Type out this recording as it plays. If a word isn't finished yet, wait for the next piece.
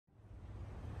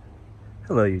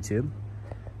Hello YouTube.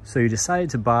 So you decided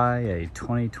to buy a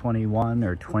 2021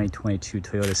 or 2022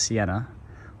 Toyota Sienna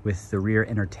with the rear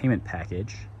entertainment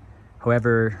package.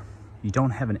 However, you don't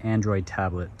have an Android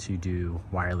tablet to do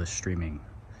wireless streaming.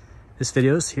 This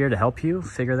video is here to help you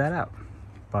figure that out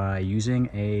by using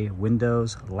a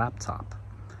Windows laptop.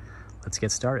 Let's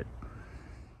get started.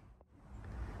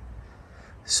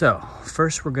 So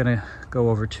first we're gonna go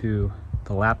over to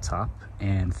the laptop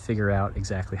and figure out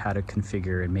exactly how to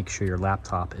configure and make sure your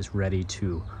laptop is ready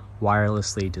to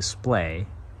wirelessly display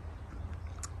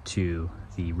to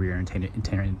the rear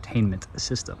entertainment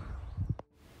system.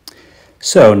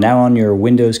 So now on your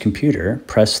Windows computer,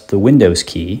 press the Windows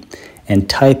key and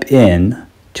type in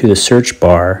to the search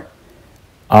bar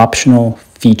optional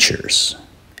features,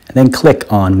 and then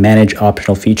click on manage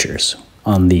optional features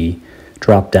on the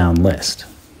drop-down list.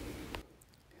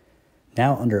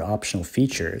 Now under optional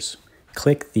features,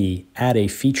 click the Add a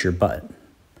Feature button.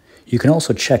 You can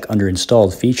also check under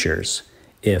Installed Features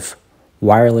if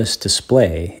Wireless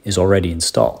Display is already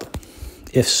installed.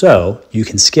 If so, you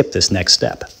can skip this next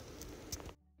step.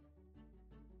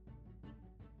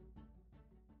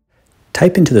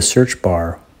 Type into the search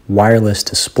bar Wireless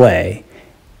Display,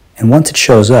 and once it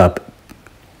shows up,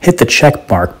 hit the check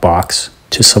mark box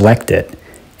to select it,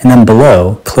 and then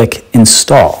below, click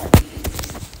Install.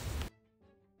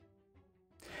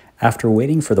 After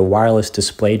waiting for the wireless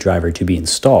display driver to be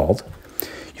installed,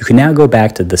 you can now go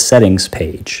back to the Settings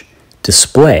page,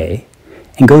 Display,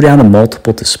 and go down to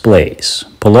Multiple Displays.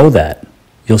 Below that,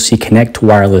 you'll see Connect to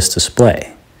Wireless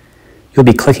Display. You'll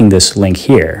be clicking this link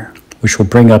here, which will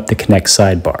bring up the Connect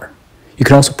sidebar. You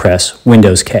can also press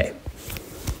Windows K.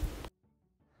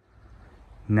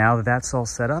 Now that that's all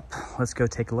set up, let's go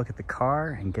take a look at the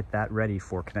car and get that ready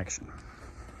for connection.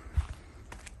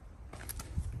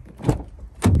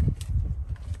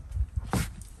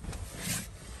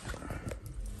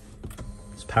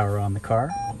 Power on the car.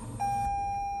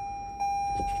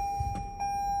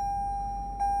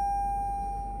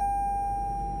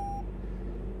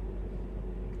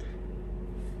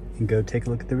 And go take a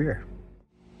look at the rear.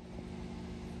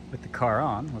 With the car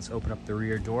on, let's open up the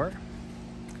rear door.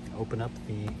 Open up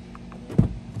the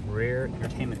rear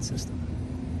entertainment system.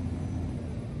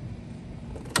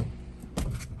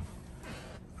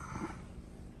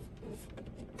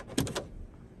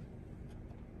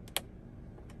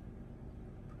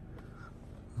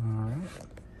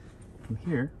 From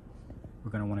here,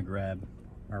 we're going to want to grab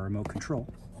our remote control.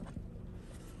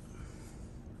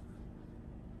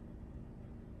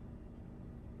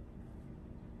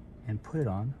 And put it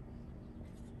on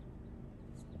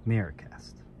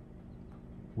Miracast,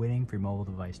 waiting for your mobile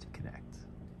device to connect.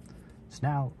 So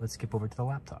now let's skip over to the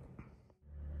laptop.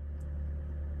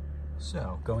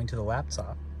 So going to the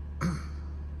laptop,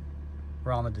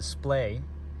 we're on the display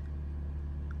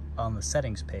on the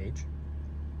settings page.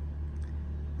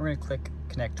 We're going to click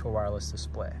Connect to a Wireless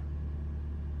Display.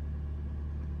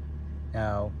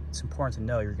 Now, it's important to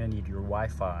know you're going to need your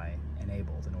Wi-Fi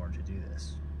enabled in order to do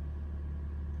this.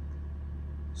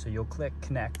 So you'll click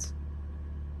Connect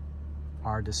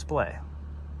our display.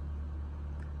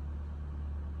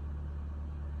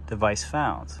 Device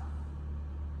found,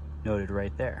 noted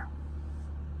right there.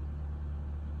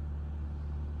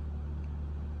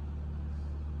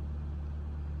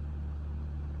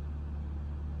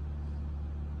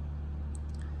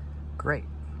 Great.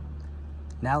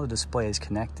 Now the display is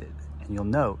connected, and you'll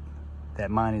note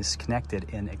that mine is connected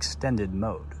in extended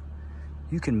mode.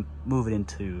 You can move it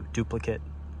into duplicate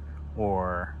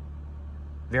or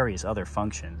various other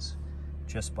functions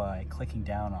just by clicking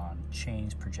down on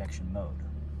Change Projection Mode.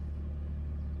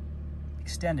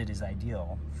 Extended is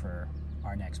ideal for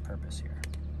our next purpose here.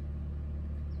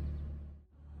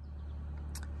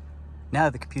 Now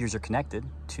that the computers are connected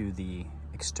to the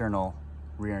external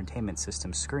rear entertainment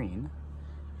system screen,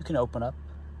 you can open up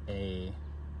a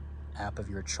app of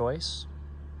your choice.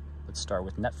 Let's start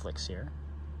with Netflix here.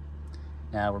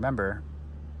 Now remember,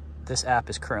 this app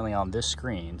is currently on this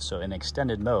screen, so in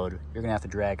extended mode, you're gonna have to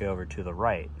drag it over to the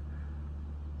right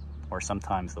or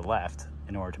sometimes the left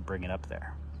in order to bring it up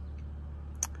there.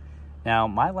 Now,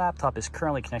 my laptop is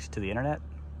currently connected to the internet,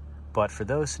 but for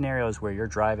those scenarios where you're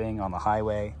driving on the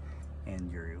highway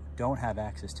and you don't have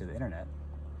access to the internet,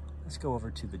 let's go over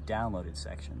to the downloaded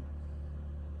section.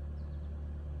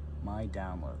 My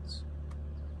downloads.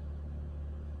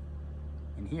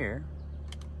 In here,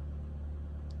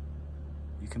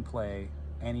 you can play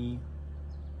any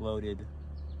loaded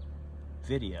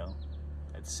video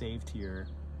that's saved to your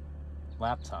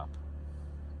laptop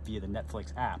via the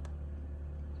Netflix app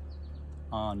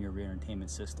on your rear entertainment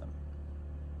system.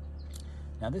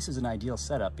 Now this is an ideal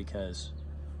setup because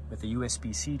With the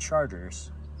USB-C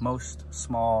chargers, most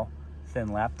small, thin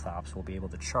laptops will be able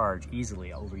to charge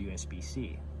easily over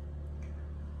USB-C.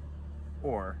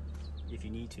 Or, if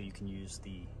you need to, you can use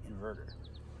the inverter.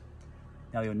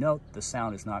 Now you'll note the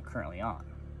sound is not currently on,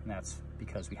 and that's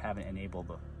because we haven't enabled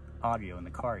the audio in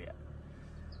the car yet.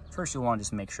 First, you'll want to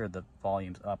just make sure the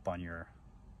volume's up on your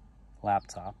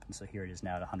laptop, and so here it is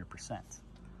now at 100%.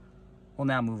 We'll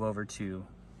now move over to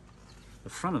the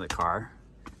front of the car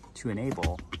to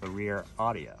enable the rear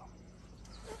audio.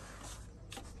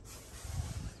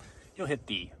 You'll hit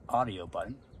the audio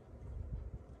button,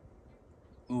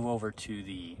 move over to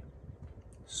the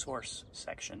source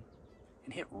section,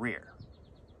 and hit rear.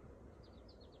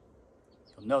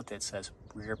 You'll note that it says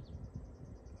rear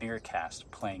Miracast,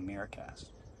 playing Miracast.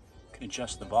 You can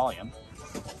adjust the volume,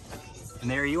 and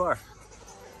there you are,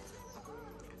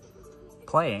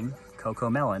 playing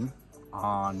CoComelon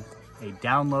on a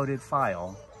downloaded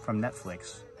file from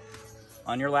Netflix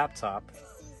on your laptop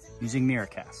using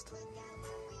Miracast.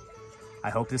 I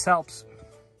hope this helps.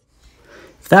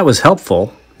 If that was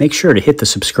helpful, make sure to hit the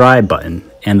subscribe button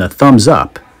and the thumbs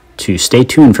up to stay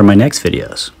tuned for my next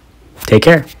videos. Take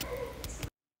care.